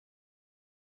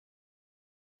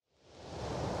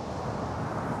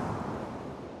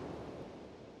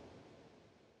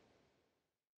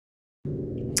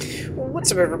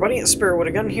What's up, everybody? It's Sparrow with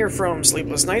a Gun here from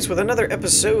Sleepless Nights with another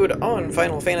episode on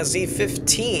Final Fantasy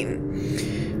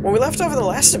 15. When we left off in the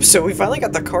last episode, we finally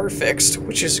got the car fixed,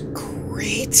 which is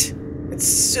great. It's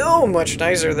so much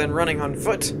nicer than running on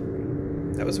foot.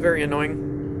 That was very annoying.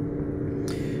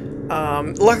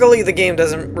 Luckily, the game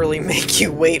doesn't really make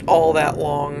you wait all that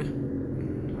long.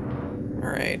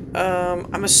 Alright,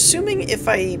 I'm assuming if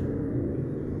I...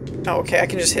 Oh, okay, I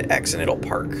can just hit X and it'll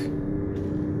park.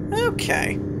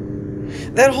 Okay.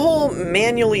 That whole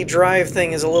manually drive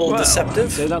thing is a little deceptive.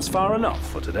 I'd say that's far enough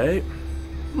for today.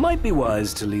 Might be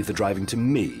wise to leave the driving to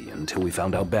me until we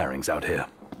found our bearings out here.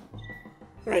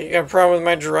 Right, you got a problem with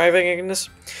my driving, Ignis?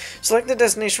 Select the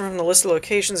destination from the list of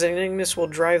locations and Ignis will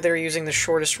drive there using the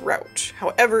shortest route.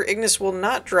 However, Ignis will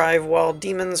not drive while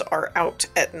demons are out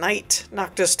at night.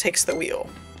 Noctis takes the wheel.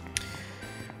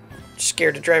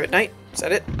 Scared to drive at night? Is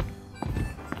that it?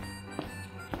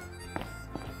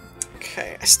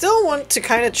 Okay, I still want to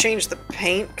kind of change the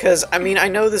paint, because, I mean, I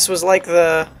know this was like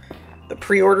the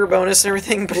pre-order bonus and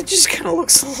everything, but it just kind of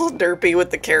looks a little derpy with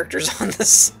the characters on the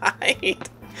side.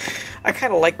 I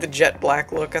kind of like the jet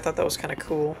black look. I thought that was kind of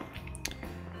cool.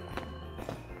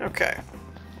 Okay.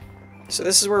 So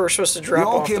this is where we're supposed to drop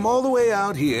off. You all came all the way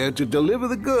out here to deliver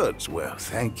the goods. Well,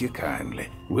 thank you kindly.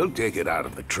 We'll take it out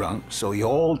of the trunk, so you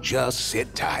all just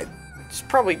sit tight. It's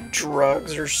probably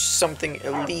drugs or something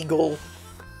illegal.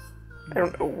 I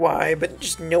don't know why, but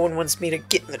just no one wants me to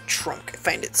get in the trunk. I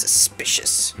find it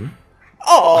suspicious.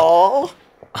 Oh,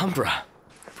 Umbra,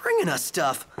 bringing us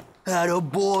stuff. Atta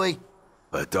boy.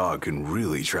 That dog can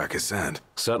really track his scent.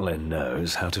 Certainly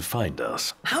knows how to find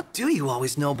us. How do you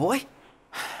always know, boy?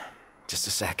 Just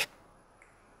a sec.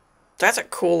 that's a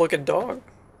cool looking dog.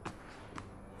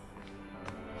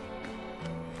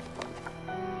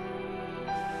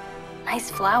 Nice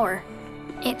flower.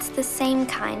 It's the same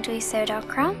kind we sewed our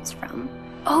crowns from.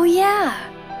 Oh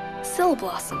yeah! Still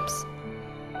blossoms.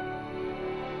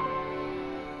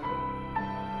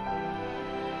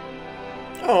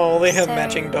 Oh, they have So-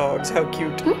 matching dogs. How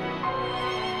cute.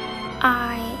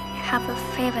 I have a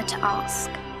favor to ask.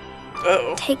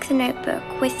 Uh-oh. Take the notebook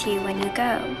with you when you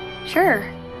go. Sure.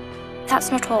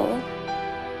 That's not all.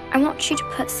 I want you to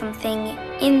put something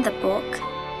in the book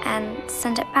and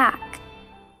send it back.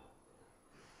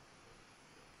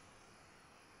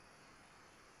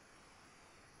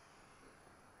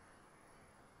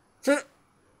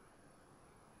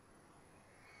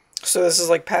 So this is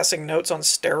like passing notes on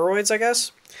steroids, I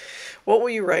guess? What will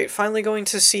you write? Finally going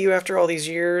to see you after all these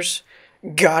years.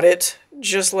 Got it.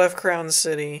 Just left Crown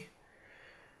City.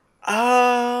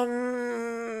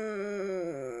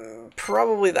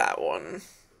 Probably that one.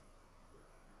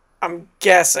 I'm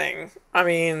guessing. I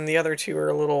mean, the other two are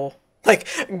a little... Like,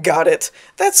 got it.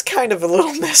 That's kind of a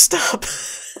little messed up.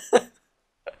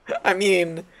 I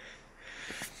mean...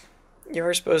 he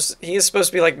is supposed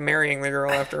to be, like, marrying the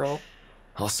girl after all.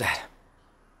 All set.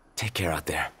 Take care out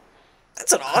there.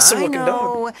 That's an awesome looking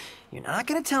dog. You're not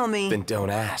gonna tell me. Then don't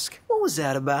ask. What was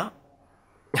that about?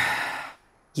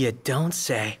 You don't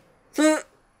say. Now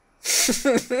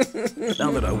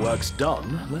that our work's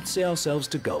done, let's see ourselves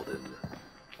to Golden.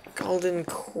 Golden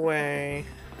Quay.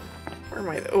 Where am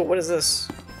I? Oh, what is this?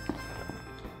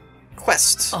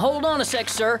 Quest. Hold on a sec,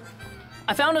 sir.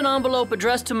 I found an envelope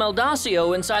addressed to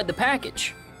Meldacio inside the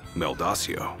package.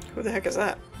 Meldacio, Who the heck is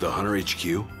that? the Hunter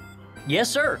HQ? Yes,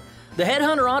 sir. The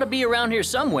headhunter ought to be around here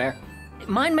somewhere.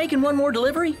 Mind making one more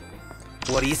delivery?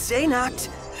 What do you say, Noct?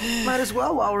 Might as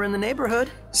well while we're in the neighborhood.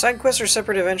 Side quests are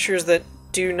separate adventures that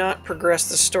do not progress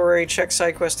the story. Check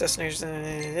side quest destinations.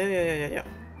 Yeah.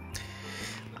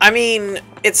 I mean,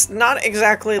 it's not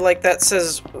exactly like that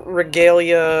says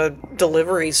Regalia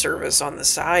delivery service on the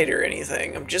side or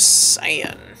anything. I'm just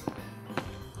saying.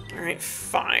 Alright,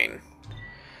 fine.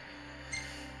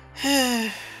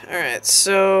 Alright,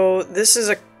 so this is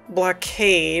a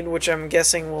blockade, which I'm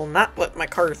guessing will not let my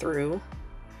car through.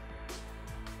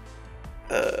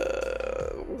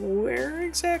 Where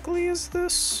exactly is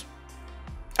this?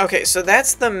 Okay, so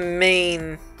that's the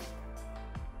main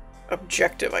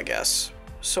objective, I guess.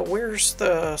 So where's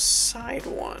the side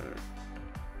one?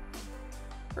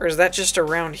 Or is that just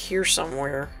around here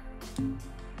somewhere?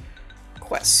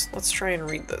 Quests. Let's try and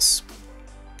read this.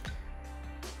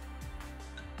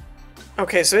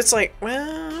 Okay, so it's like,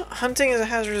 well, hunting is a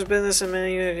hazardous business and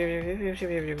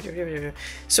many...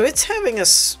 So it's having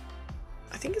us...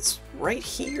 I think it's right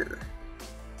here.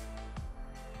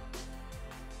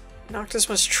 Noctis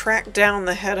must track down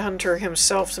the headhunter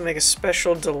himself to make a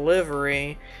special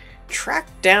delivery. Track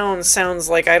down sounds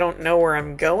like I don't know where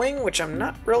I'm going, which I'm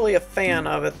not really a fan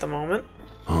of at the moment.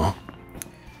 Huh?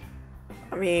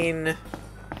 I mean...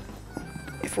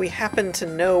 If we happen to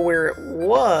know where it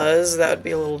was, that would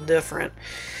be a little different.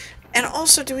 And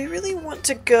also, do we really want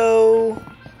to go...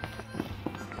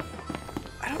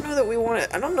 I don't know that we want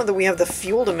it. I don't know that we have the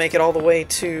fuel to make it all the way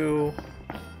to...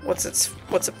 What's its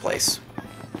place?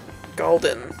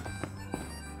 Golden.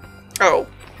 Oh,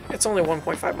 it's only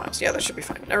 1.5 miles. Yeah, that should be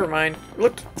fine. Never mind.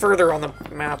 Looked further on the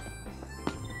map.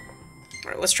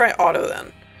 Alright, let's try auto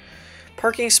then.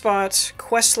 Parking spot,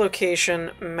 quest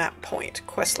location, map point.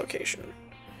 Quest location.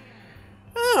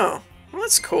 Oh, well,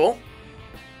 that's cool.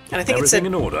 And I think Everything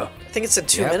in order. I think it said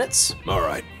 2 minutes. All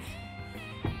right.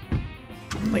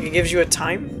 Like it gives you a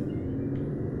time.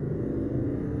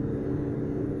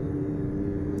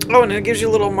 Oh, and it gives you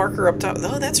a little marker up top.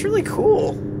 Oh, that's really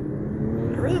cool.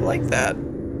 I really like that.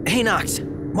 Hey, Nox,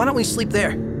 why don't we sleep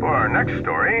there? For our next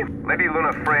story, Lady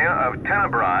Luna Freya of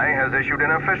Tenebrae has issued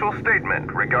an official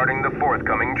statement regarding the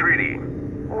forthcoming treaty.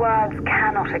 Words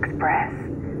cannot express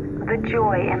the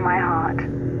joy in my heart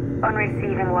on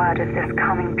receiving word of this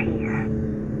coming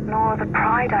peace, nor the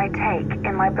pride I take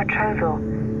in my betrothal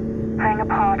playing a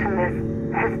part in this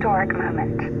historic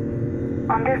moment.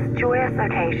 On this joyous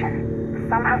occasion,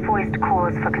 some have voiced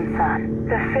cause for concern.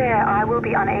 The fear I will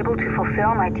be unable to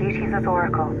fulfill my duties as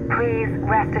Oracle. Please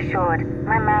rest assured,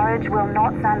 my marriage will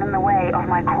not stand in the way of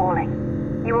my calling.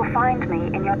 You will find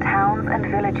me in your towns and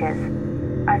villages,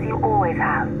 as you always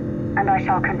have, and I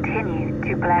shall continue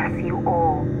to bless you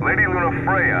all. Lady Luna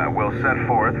Freya will set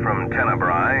forth from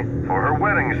Tenebrae for her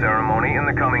wedding ceremony in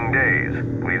the coming days.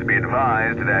 Please be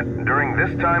advised that during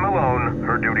this time alone,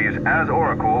 her duties as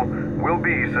Oracle will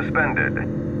be suspended.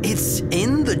 It's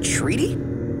in the treaty?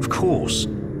 Of course.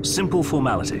 Simple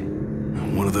formality.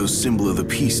 One of those symbol of the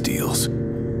peace deals.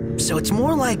 So it's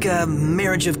more like a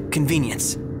marriage of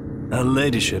convenience. Her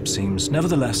ladyship seems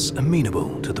nevertheless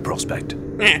amenable to the prospect.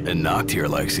 And Noctis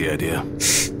likes the idea.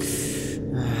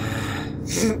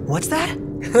 What's that?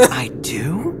 I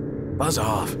do? Buzz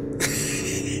off.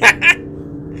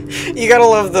 You gotta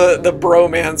love the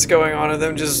bromance going on and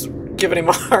them just giving him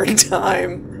a hard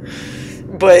time.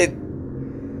 But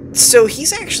so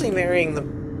he's actually marrying the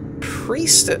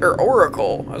priestess or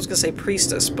oracle. I was gonna say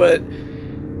priestess, but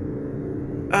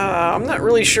I'm not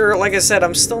really sure. Like I said,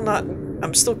 I'm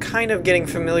still kind of getting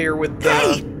familiar with the...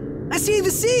 Hey! I see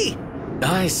the sea!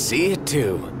 I see it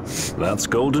too. That's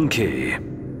Golden Key.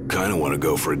 Kinda wanna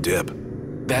go for a dip.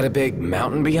 That a big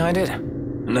mountain behind it?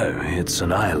 No, it's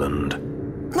an island.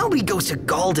 Nobody goes to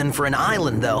Golden for an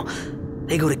island, though.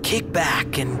 They go to kick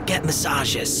back and get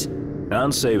massages.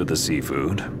 And savor the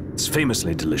seafood. It's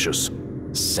famously delicious.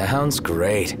 Sounds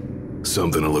great.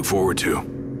 Something to look forward to.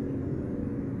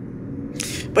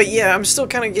 But yeah, I'm still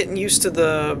kind of getting used to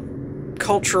the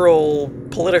cultural,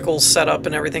 political setup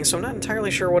and everything, so I'm not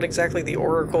entirely sure what exactly the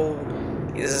Oracle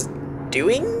is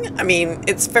doing. I mean,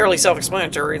 it's fairly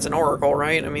self-explanatory. It's an Oracle,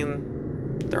 right? I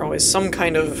mean, they're always some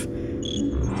kind of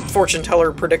fortune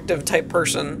teller, predictive type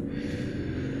person.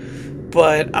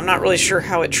 But I'm not really sure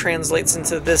how it translates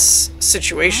into this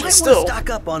situation still. Might want to stock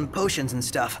up on potions and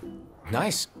stuff.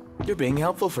 Nice. You're being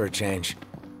helpful for a change.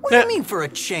 What do you mean for a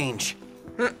change?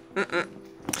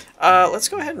 Let's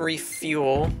go ahead and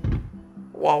refuel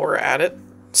while we're at it,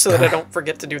 so that I don't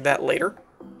forget to do that later.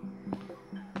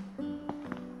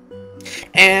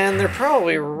 And they're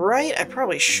probably right. I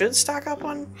probably should stock up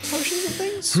on potions and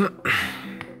things.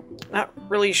 Not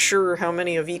really sure how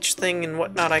many of each thing and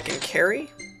whatnot I can carry.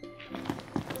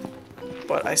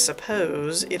 But I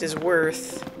suppose it is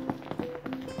worth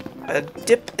a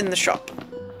dip in the shop.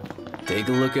 Take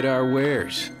a look at our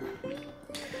wares.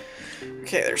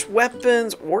 Okay, there's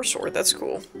weapons. War sword, that's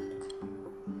cool.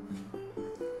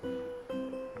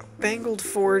 Bangled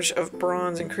forge of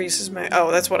bronze increases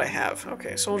oh, that's what I have.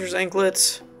 Okay, soldier's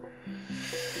anklets.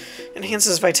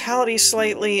 Enhances vitality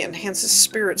slightly, enhances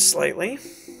spirit slightly.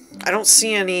 I don't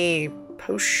see any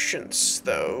potions,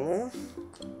 though.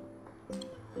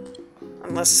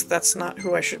 Unless that's not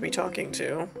who I should be talking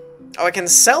to. Oh, I can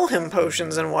sell him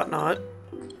potions and whatnot.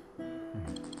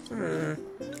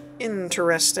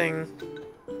 Interesting.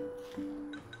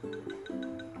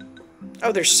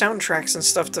 Oh, there's soundtracks and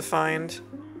stuff to find.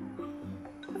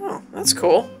 Oh, that's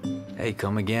cool. Hey,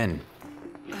 come again.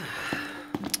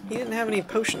 He didn't have any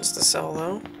potions to sell,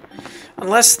 though.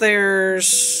 Unless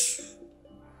there's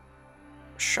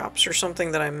shops or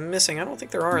something that I'm missing. I don't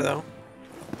think there are, though.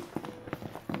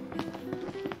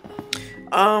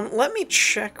 Let me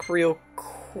check real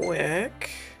quick.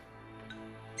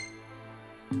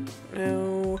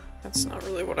 No, that's not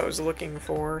really what I was looking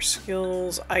for.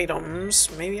 Skills, items.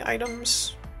 Maybe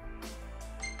items?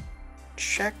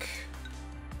 Check.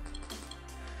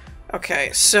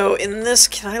 Okay, so in this,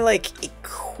 can I, like,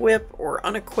 equip or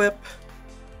unequip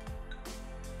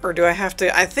Or do I have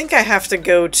to... I think I have to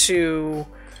go to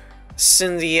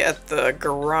Cindy at the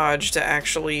garage to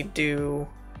actually do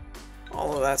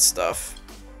all of that stuff.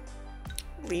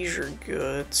 Leisure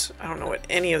goods. I don't know what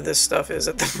any of this stuff is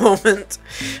at the moment.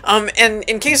 And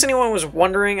in case anyone was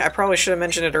wondering, I probably should have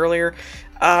mentioned it earlier.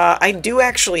 I do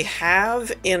actually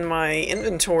have in my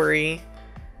inventory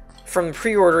from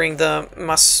pre-ordering the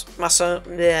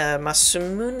Masamune,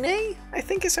 I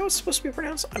think is how it's supposed to be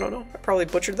pronounced. I don't know. I probably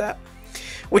butchered that.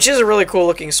 Which is a really cool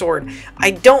looking sword.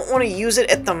 I don't want to use it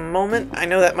at the moment. I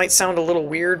know that might sound a little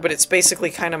weird, but it's basically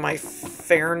kind of my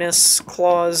fairness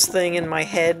clause thing in my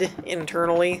head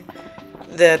internally.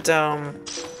 That, I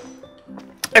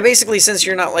basically, since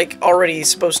you're not, like, already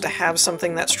supposed to have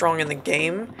something that strong in the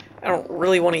game, I don't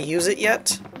really want to use it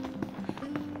yet.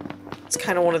 It's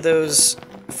kind of one of those,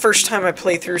 first time I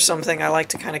play through something, I like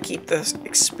to kind of keep the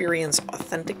experience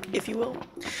authentic, if you will.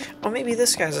 Oh, maybe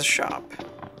this guy's a shop.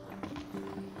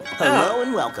 Hello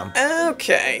and welcome.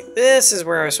 Okay, this is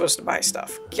where I was supposed to buy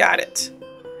stuff. Got it.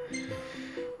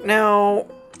 Now,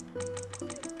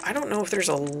 I don't know if there's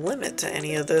a limit to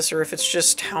any of this, or if it's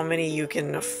just how many you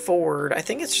can afford. I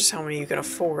think it's just how many you can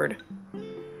afford.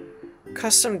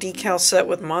 Custom decal set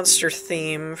with monster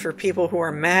theme for people who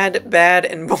are mad, bad,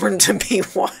 and born to be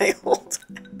wild.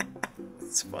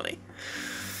 It's funny.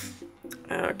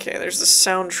 Okay, there's the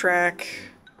soundtrack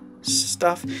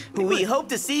stuff. We hope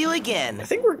to see you again. I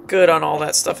think we're good on all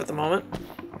that stuff at the moment.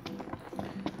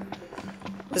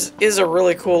 This is a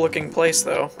really cool looking place,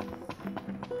 though.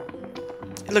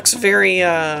 It looks very,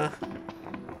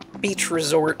 beach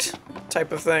resort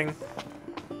type of thing.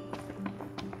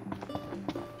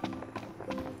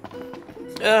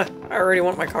 I already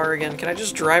want my car again. Can I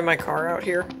just drive my car out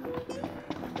here?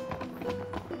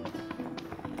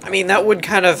 I mean, that would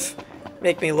kind of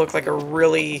make me look like a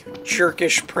really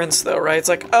jerkish prince, though, right? It's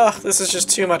like, oh, this is just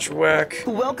too much work.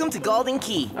 Welcome to Golden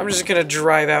Key. I'm just gonna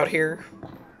drive out here.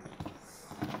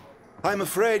 I'm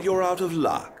afraid you're out of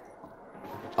luck.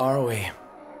 Are we?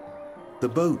 The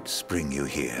boats bring you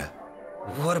here.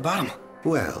 What about them?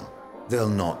 Well, they'll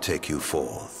not take you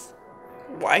forth.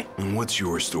 Why? And what's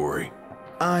your story?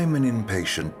 I'm an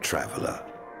impatient traveler,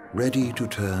 ready to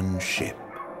turn ship.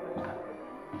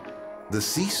 The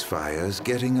ceasefire's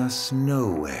getting us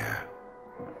nowhere.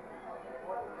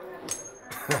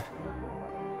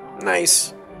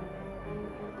 Nice.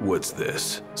 What's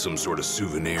this? Some sort of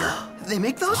souvenir? They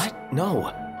make those? What?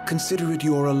 No. Consider it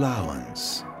your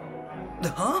allowance.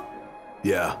 Huh?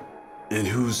 Yeah. And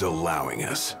who's allowing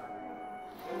us?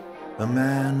 A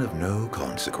man of no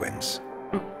consequence.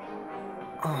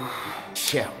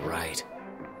 Yeah, right.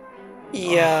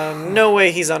 Yeah, no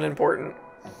way he's unimportant.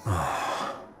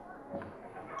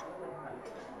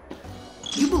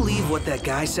 You believe what that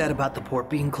guy said about the port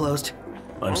being closed?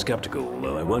 I'm skeptical,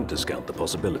 though I won't discount the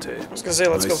possibility. I was gonna say,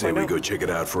 let's go find out. we go check it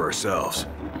out for ourselves.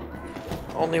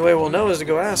 Only way we'll know is to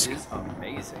go ask.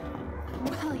 Amazing.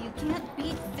 Well, you can't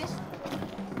beat fish.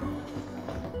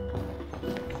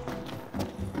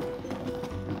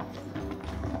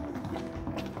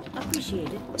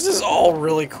 Appreciate it. This is all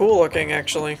really cool looking,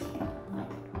 actually.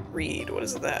 Read, what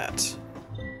is that?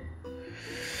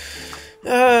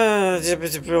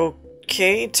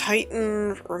 Okay,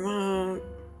 Titan, Ramon,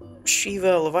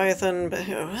 Shiva, Leviathan,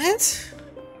 what?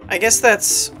 I guess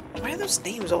that's... Why do those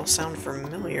names all sound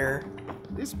familiar?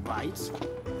 This bites.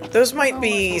 Those might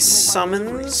be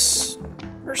summons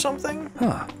or something?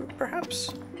 Huh.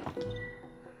 Perhaps?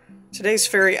 Today's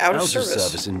ferry out of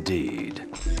service. Indeed.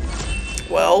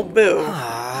 Well, boo.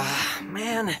 Ah,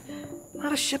 man.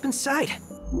 Not a ship in sight.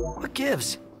 What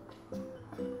gives?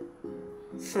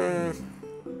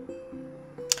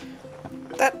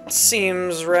 That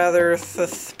seems rather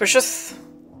suspicious.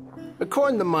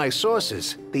 According to my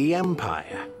sources, the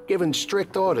Empire given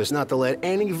strict orders not to let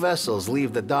any vessels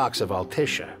leave the docks of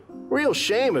Altissia. Real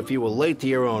shame if you were late to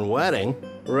your own wedding.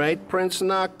 Right, Prince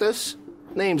Noctis?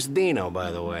 Name's Dino,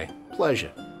 by the way.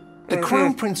 Pleasure. The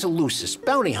Crown Prince of Lucis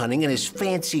bounty hunting in his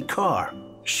fancy car.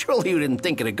 Surely you didn't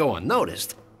think it'd go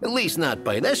unnoticed. At least not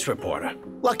by this reporter.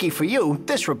 Lucky for you,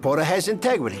 this reporter has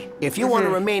integrity. If you want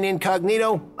to remain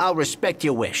incognito, I'll respect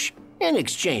your wish. In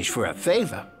exchange for a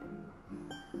favor.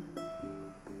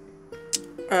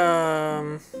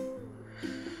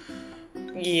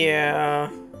 Yeah.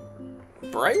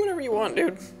 Write whatever you want,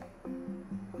 dude.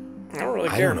 I don't really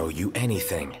care. I don't owe you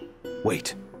anything.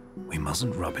 Wait, we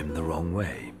mustn't rub him the wrong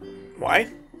way.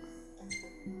 Why?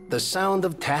 The sound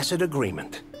of tacit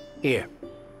agreement. Here.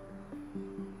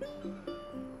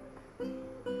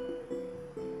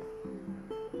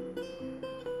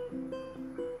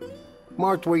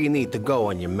 Marked where you need to go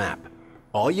on your map.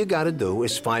 All you gotta do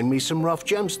is find me some rough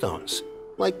gemstones.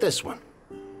 like this one.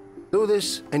 Do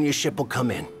this, and your ship will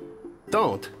come in.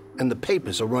 Don't, and the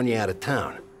papers will run you out of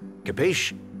town.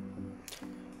 Capiche?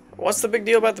 What's the big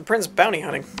deal about the prince bounty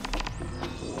hunting?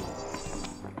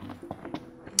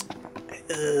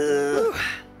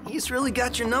 He's really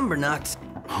got your number, Noct.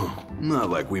 Not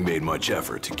like we made much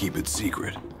effort to keep it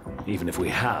secret. Even if we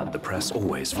had, the press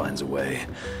always finds a way.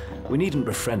 We needn't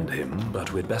befriend him,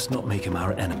 but we'd best not make him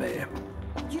our enemy.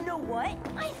 You know what?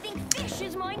 I think fish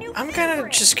is my new I'm kind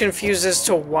of just confused as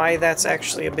to why that's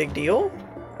actually a big deal.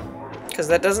 Because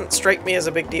that doesn't strike me as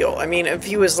a big deal. I mean, if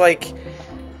he was, like,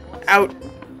 out,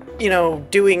 you know,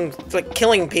 doing, like,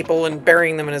 killing people and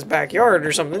burying them in his backyard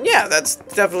or something, yeah, that's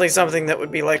definitely something that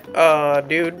would be like,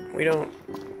 dude, we don't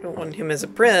want him as a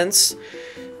prince.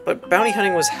 But bounty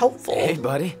hunting was helpful. Hey,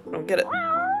 buddy. I don't get it.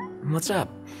 What's up?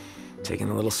 Taking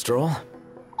a little stroll?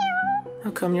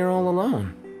 How come you're all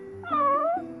alone?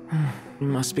 You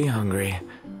must be hungry.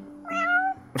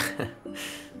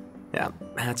 Yeah,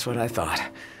 that's what I thought.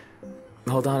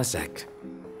 Hold on a sec.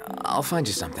 I'll find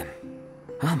you something.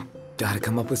 Gotta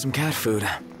come up with some cat food.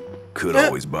 Could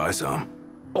always buy some.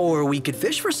 Or we could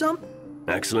fish for some.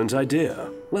 Excellent idea.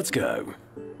 Let's go.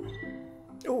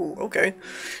 Ooh, okay.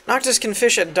 Noctis can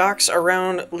fish at docks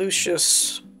around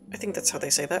Lucis. I think that's how they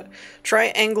say that. Try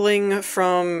angling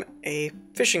from a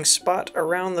fishing spot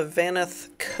around the Vaneth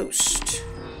coast.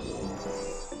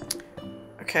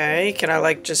 Okay, can I,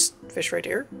 like, just fish right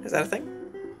here? Is that a thing?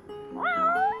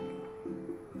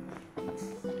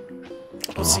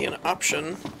 I don't see an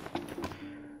option.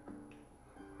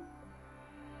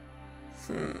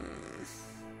 I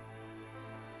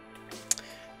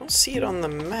don't see it on the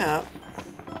map.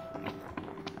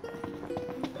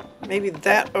 Maybe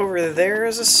that over there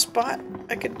is a spot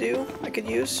I could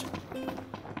use.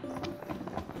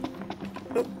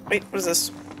 Oh, wait, what is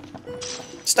this?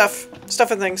 Stuff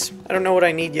and things. I don't know what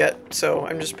I need yet, so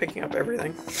I'm just picking up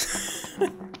everything.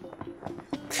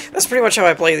 That's pretty much how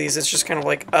I play these. It's just kind of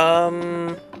like,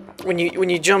 when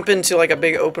you jump into like a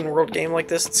big open world game like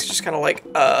this, it's just kind of like,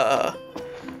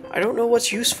 I don't know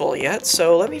what's useful yet,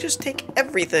 so let me just take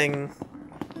everything.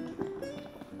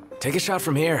 Take a shot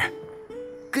from here.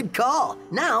 Good call.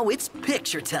 Now it's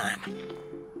picture time.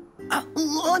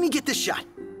 Let me get this shot.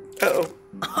 Uh-oh.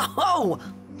 Oh,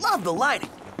 love the lighting.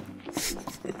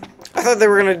 I thought they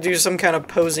were gonna do some kind of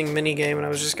posing minigame and I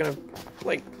was just gonna,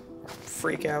 like,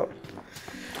 freak out.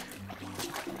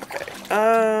 Okay,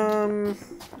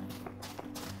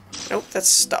 nope, that's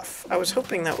stuff. I was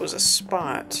hoping that was a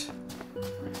spot.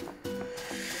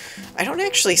 I don't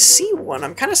actually see one.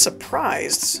 I'm kind of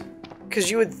surprised. Because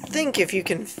you would think if you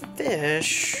can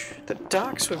fish, the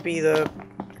docks would be the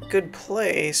good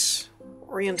place.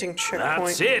 Orienting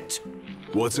checkpoint. That's it!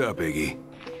 What's up, Iggy?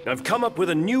 I've come up with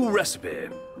a new recipe.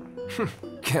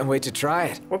 Can't wait to try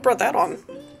it. What brought that on?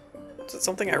 Is it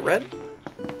something I read?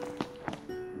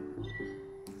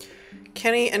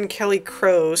 Kenny and Kelly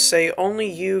Crow say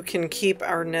only you can keep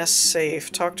our nest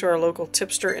safe. Talk to our local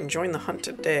tipster and join the hunt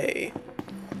today.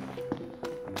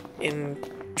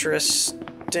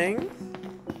 Interesting.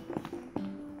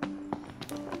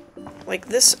 Like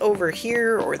this over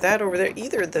here or that over there,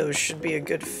 either of those should be a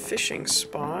good fishing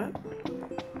spot.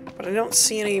 But I don't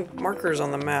see any markers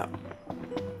on the map.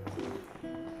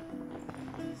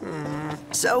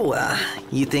 So,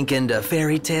 you thinking to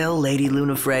fairy tale Lady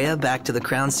Lunafreya back to the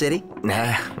Crown City?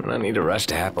 Nah, no need to rush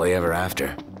to happily ever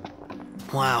after.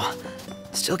 Wow.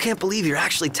 Still can't believe you're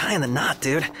actually tying the knot,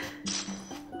 dude.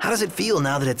 How does it feel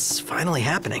now that it's finally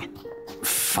happening?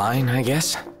 Fine, I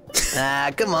guess.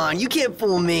 Come on, you can't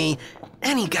fool me.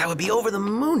 Any guy would be over the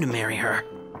moon to marry her.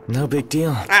 No big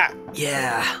deal. Ah!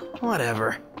 Yeah,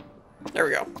 whatever. There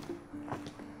we go.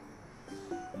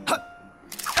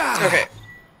 Okay.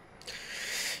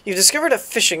 You've discovered a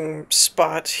fishing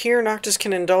spot. Here, Noctis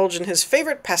can indulge in his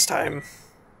favorite pastime.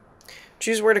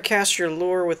 Choose where to cast your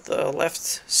lure with the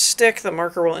left stick. The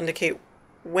marker will indicate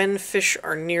when fish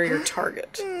are near your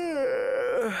target.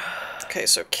 Okay,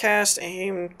 so cast,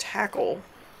 aim, tackle.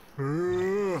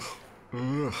 Check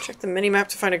the minimap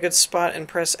to find a good spot and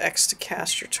press X to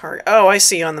cast your target. Oh, I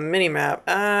see on the minimap.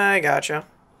 I gotcha.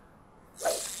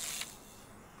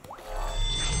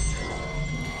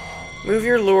 Move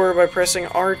your lure by pressing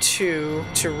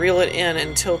R2 to reel it in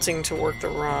and tilting to work the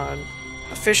rod.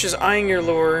 A fish is eyeing your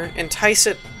lure. Entice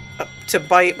it up to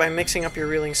bite by mixing up your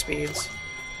reeling speeds.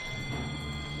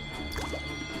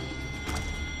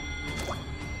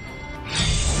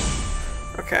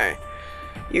 Okay.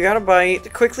 You gotta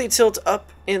bite. Quickly tilt up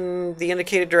in the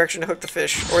indicated direction to hook the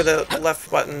fish, or the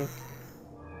left button.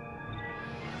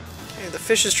 Okay, the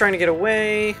fish is trying to get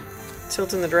away.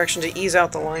 Tilt in the direction to ease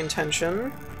out the line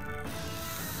tension.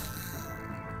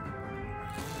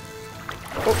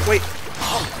 Oh, wait.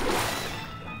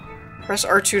 Press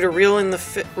R2 to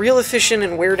reel a fish in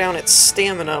and wear down its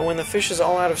stamina. When the fish is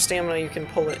all out of stamina, you can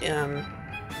pull it in.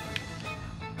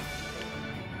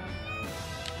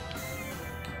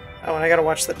 Oh, and I gotta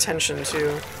watch the tension,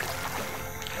 too.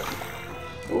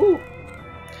 Ooh.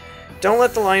 Don't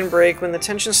let the line break. When the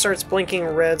tension starts blinking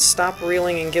red, stop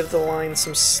reeling and give the line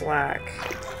some slack.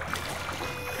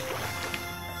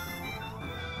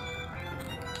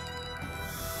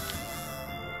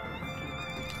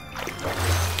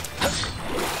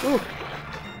 Ooh.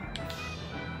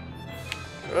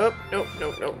 Oh, nope,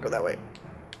 nope, nope, go that way.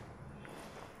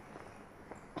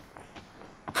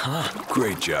 Huh.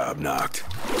 Great job, Noct.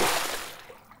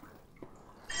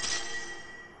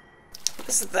 What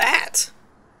is that?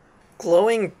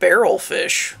 Glowing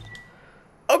barrelfish.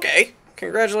 Okay.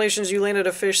 Congratulations, you landed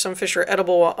a fish. Some fish are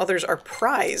edible while others are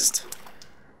prized.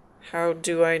 How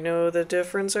do I know the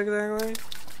difference exactly?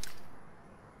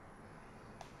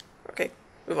 Okay,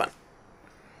 move on.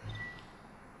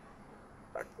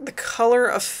 The color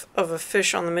of a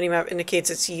fish on the minimap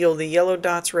indicates its yield. The yellow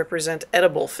dots represent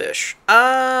edible fish.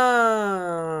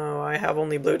 Oh, I have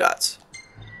only blue dots.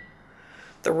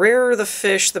 The rarer the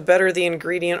fish, the better the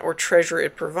ingredient or treasure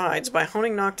it provides. By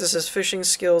honing Noctis' fishing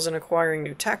skills and acquiring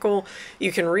new tackle,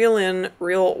 you can reel in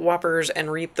real whoppers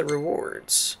and reap the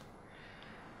rewards.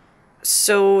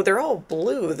 So they're all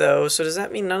blue, though, so does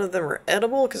that mean none of them are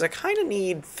edible? Because I kind of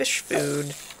need fish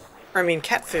food. Or, I mean,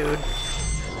 cat food.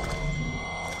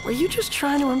 Were you just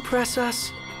trying to impress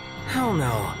us? Hell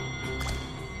no.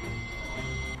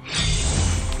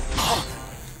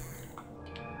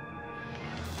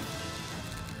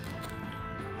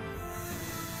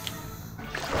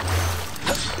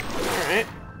 Alright.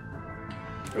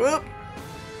 Whoop.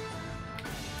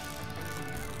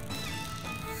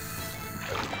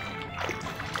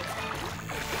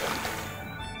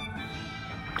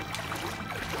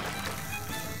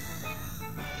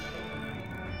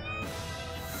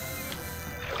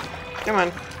 Come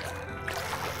on.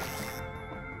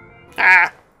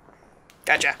 Ah!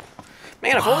 Gotcha.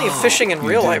 Man, if only fishing in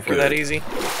real life were that easy.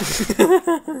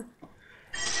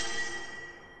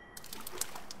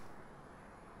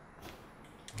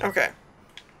 Okay.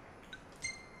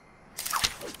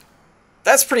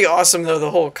 That's pretty awesome, though.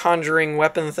 The whole conjuring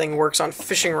weapon thing works on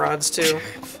fishing rods, too.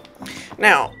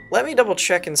 Now, let me double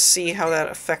check and see how that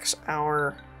affects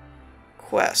our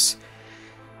quest.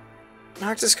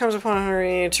 Noctis comes upon a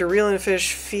hurry to reel in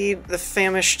fish, feed the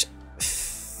famished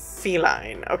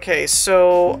feline. Okay,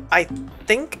 so I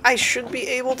think I should be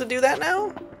able to do that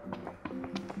now?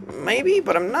 Maybe,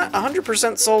 but I'm not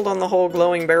 100% sold on the whole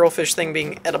glowing barrelfish thing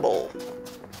being edible.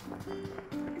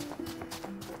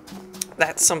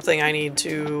 That's something I need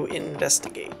to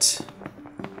investigate.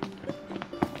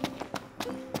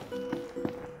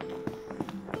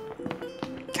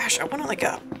 Gosh, I want like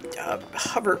a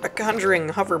conjuring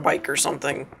hover bike or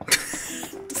something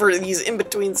for these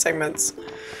in-between segments.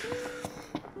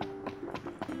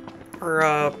 Or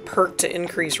a perk to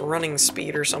increase running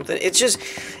speed or something.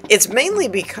 It's mainly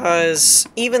because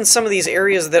even some of these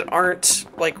areas that aren't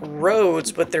like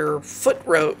roads, but they're foot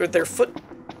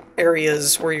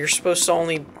areas where you're supposed to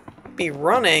only be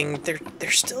running,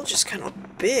 they're still just kind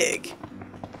of big.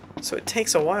 So it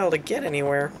takes a while to get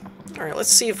anywhere. Alright, let's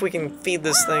see if we can feed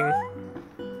this thing.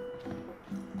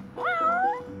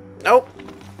 Nope.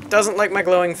 Doesn't like my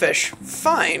glowing fish.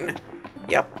 Fine.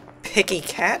 Yep. Picky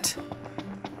cat.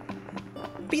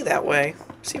 Be that way.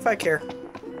 See if I care.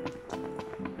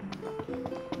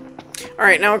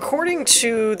 Alright, now according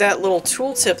to that little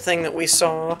tooltip thing that we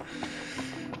saw,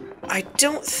 I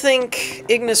don't think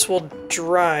Ignis will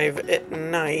drive at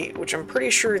night, which I'm pretty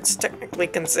sure it's technically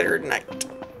considered night.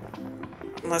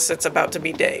 Unless it's about to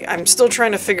be day. I'm still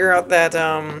trying to figure out that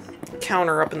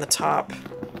counter up in the top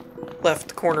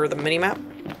left corner of the minimap.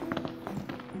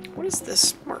 What is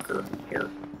this marker here?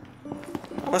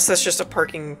 Unless that's just a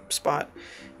parking spot.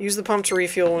 Use the pump to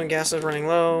refuel when gas is running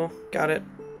low. Got it.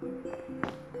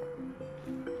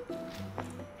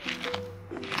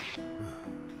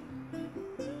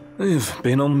 We've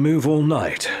been on the move all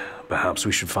night. Perhaps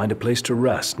we should find a place to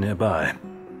rest nearby.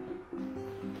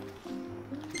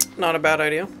 Not a bad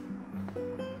idea.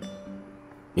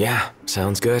 Yeah,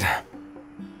 sounds good.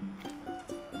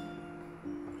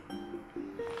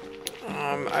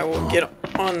 I will get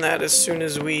on that as soon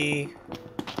as we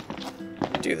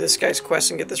do this guy's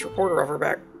quest and get this reporter off our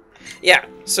back. Yeah,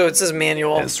 so it says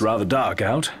manual. It's rather dark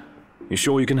out. You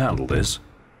sure you can handle this?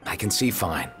 I can see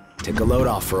fine. Take a load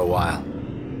off for a while.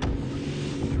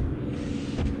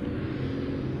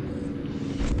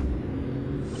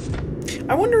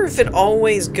 I wonder if it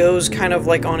always goes kind of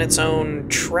like on its own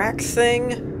track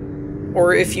thing,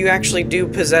 or if you actually do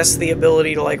possess the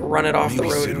ability to like run it off the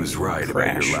road. Sid was right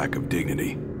about your lack of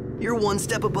dignity. You're one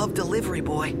step above delivery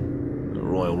boy. The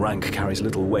royal rank carries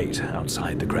little weight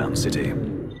outside the Crown City.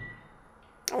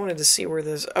 I wanted to see where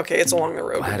this... Okay, it's along the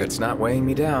road. Glad it's not weighing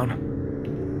me down.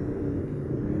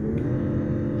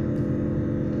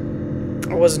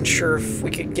 I wasn't sure if we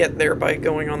could get there by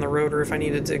going on the road or if I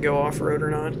needed to go off-road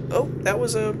or not. Oh, that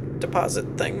was a deposit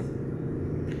thing.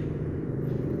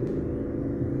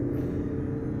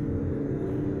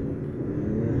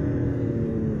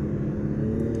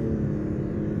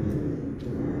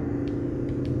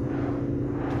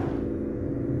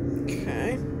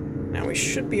 Okay. Now we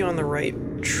should be on the right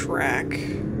track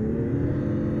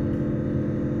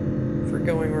for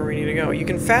going where we need to go. You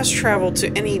can fast travel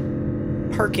to any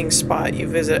parking spot you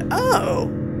visit.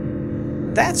 Oh,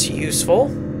 that's useful.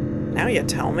 Now you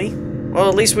tell me. Well,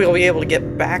 at least we'll be able to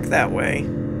get back that way.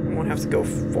 We won't have to go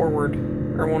forward,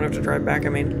 or won't have to drive back, I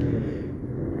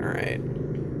mean. Alright.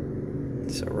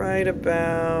 So right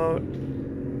about...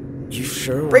 You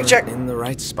sure Brake we're check. in the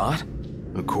right spot?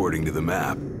 According to the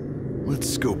map. Let's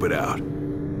scope it out.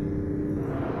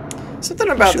 Something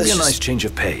about Should this be a just, nice change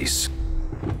of pace.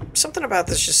 something about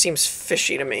this just seems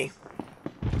fishy to me.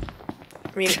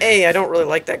 I mean, A, I don't really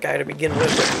like that guy to begin with,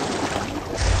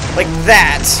 but like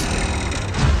that,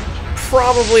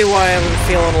 probably why I'm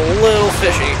feeling a little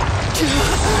fishy.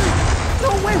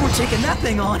 No way we're taking that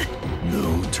thing on.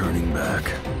 No turning back.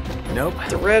 Nope.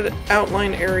 The red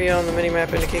outline area on the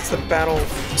minimap indicates the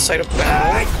site of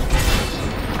battle.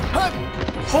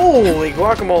 Holy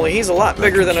guacamole, he's a lot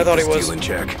bigger than I thought he was. Stealing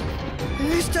check.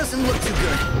 This doesn't look too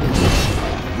good.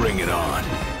 Bring it on.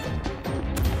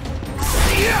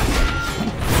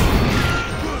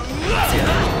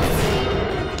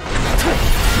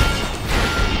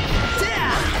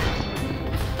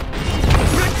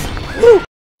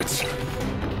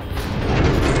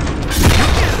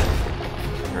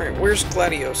 Alright, where's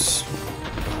Gladios?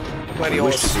 If we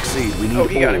wish to Gladiolus. succeed, we need Oh,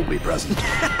 he got all him. be present,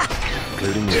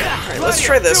 including you. Alright, let's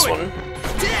try this one.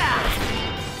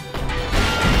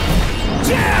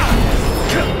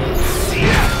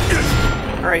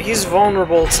 Alright, he's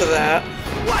vulnerable to that.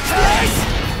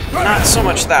 Not so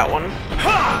much that one.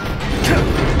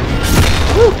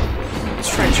 Woo. Let's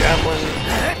try Javelin.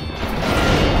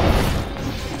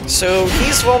 So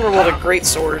he's vulnerable to great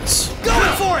swords.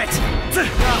 Going for it!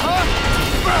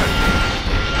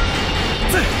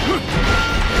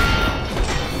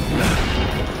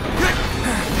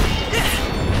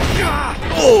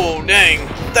 Oh, dang.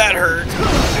 That hurt.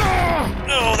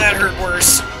 Oh, that hurt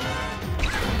worse.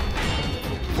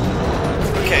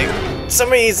 Okay,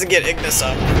 somebody needs to get Ignis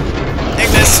up.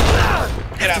 Ignis!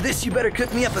 Get After up. this, you better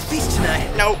cook me up a feast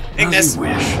tonight. No, Ignis. As you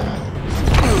wish.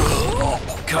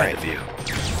 Kind of you.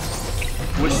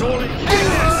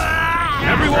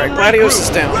 Alright, Gladios is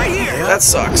down. That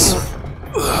sucks.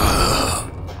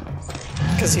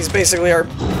 Because he's basically our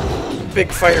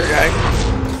big fighter guy.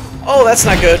 Oh, that's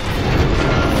not good.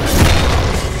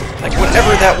 Like,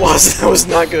 whatever that was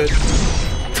not good.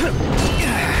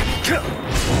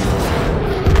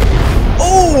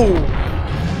 Oh!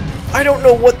 I don't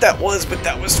know what that was, but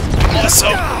that was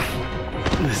awesome.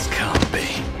 This can't be.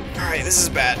 Alright, this is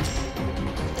bad.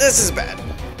 This is bad.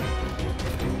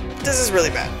 This is really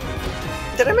bad.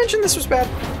 Did I mention this was bad?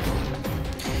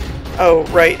 Oh,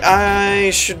 right.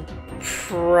 I should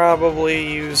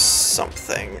probably use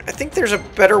something. I think there's a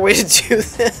better way to do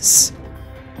this.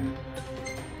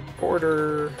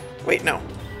 Order... Wait, no.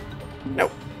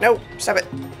 No. No. Stop it.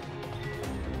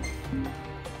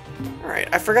 Alright,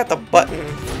 I forgot the button.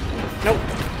 Nope.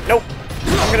 Nope.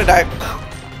 I'm gonna die.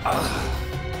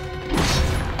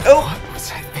 Oh! What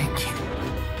was I thinking?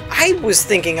 I was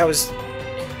thinking I was...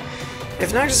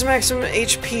 If Noctis' maximum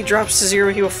HP drops to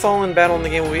 0, he will fall in battle and the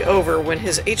game will be over. When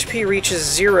his HP reaches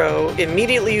 0,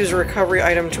 immediately use a recovery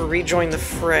item to rejoin the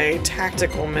fray.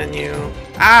 Tactical menu.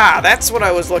 Ah, that's what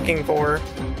I was looking for.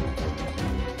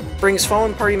 Brings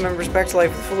fallen party members back to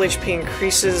life with full HP,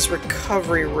 increases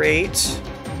recovery rate.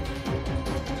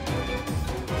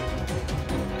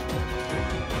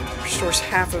 Restores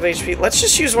half of HP. Let's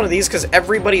just use one of these because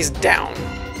everybody's down.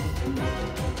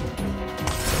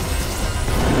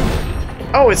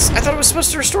 Oh, I thought it was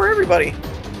supposed to restore everybody.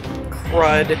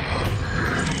 Crud.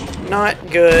 Not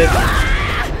good.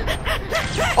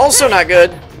 Also not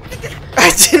good.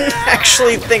 I didn't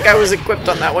actually think I was equipped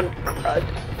on that one. Crud.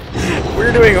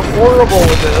 We're doing horrible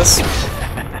with this.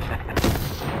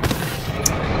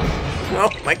 Oh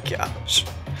my gosh.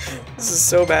 This is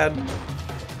so bad.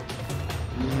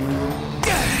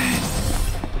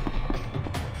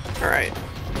 Alright.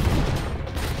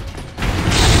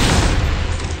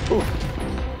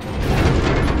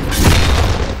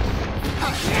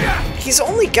 He's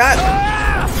only got,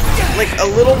 like, a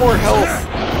little more health.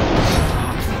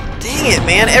 Dang it,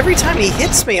 man. Every time he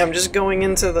hits me, I'm just going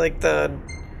into, like, the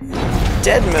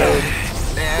dead mode.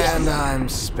 And I'm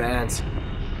spent.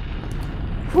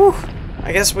 Whew.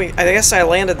 I guess I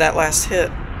landed that last hit.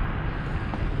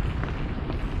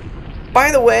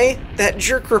 By the way, that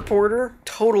jerk reporter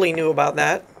totally knew about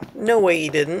that. No way he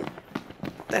didn't.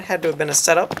 That had to have been a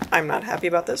setup. I'm not happy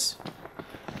about this.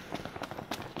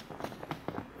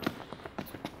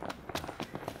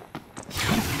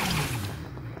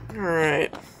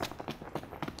 Alright.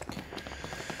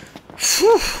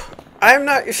 Whew. I'm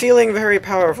not feeling very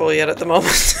powerful yet at the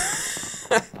moment.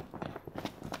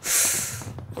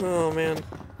 Oh, man.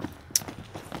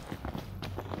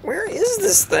 Where is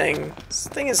this thing? This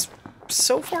thing is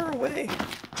so far away.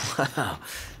 Wow,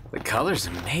 the color's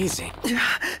amazing.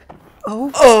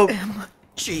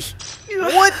 OMG.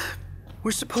 What?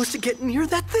 We're supposed to get near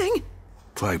that thing?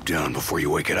 Pipe down before you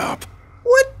wake it up.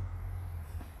 What?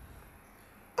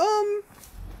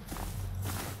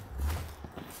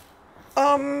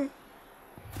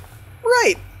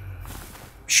 Right.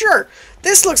 Sure.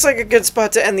 This looks like a good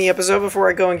spot to end the episode before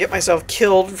I go and get myself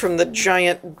killed from the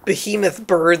giant behemoth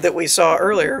bird that we saw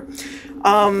earlier.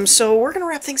 So we're going to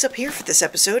wrap things up here for this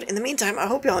episode. In the meantime, I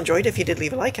hope y'all enjoyed. If you did,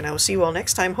 leave a like, and I will see you all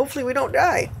next time. Hopefully we don't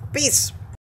die. Peace!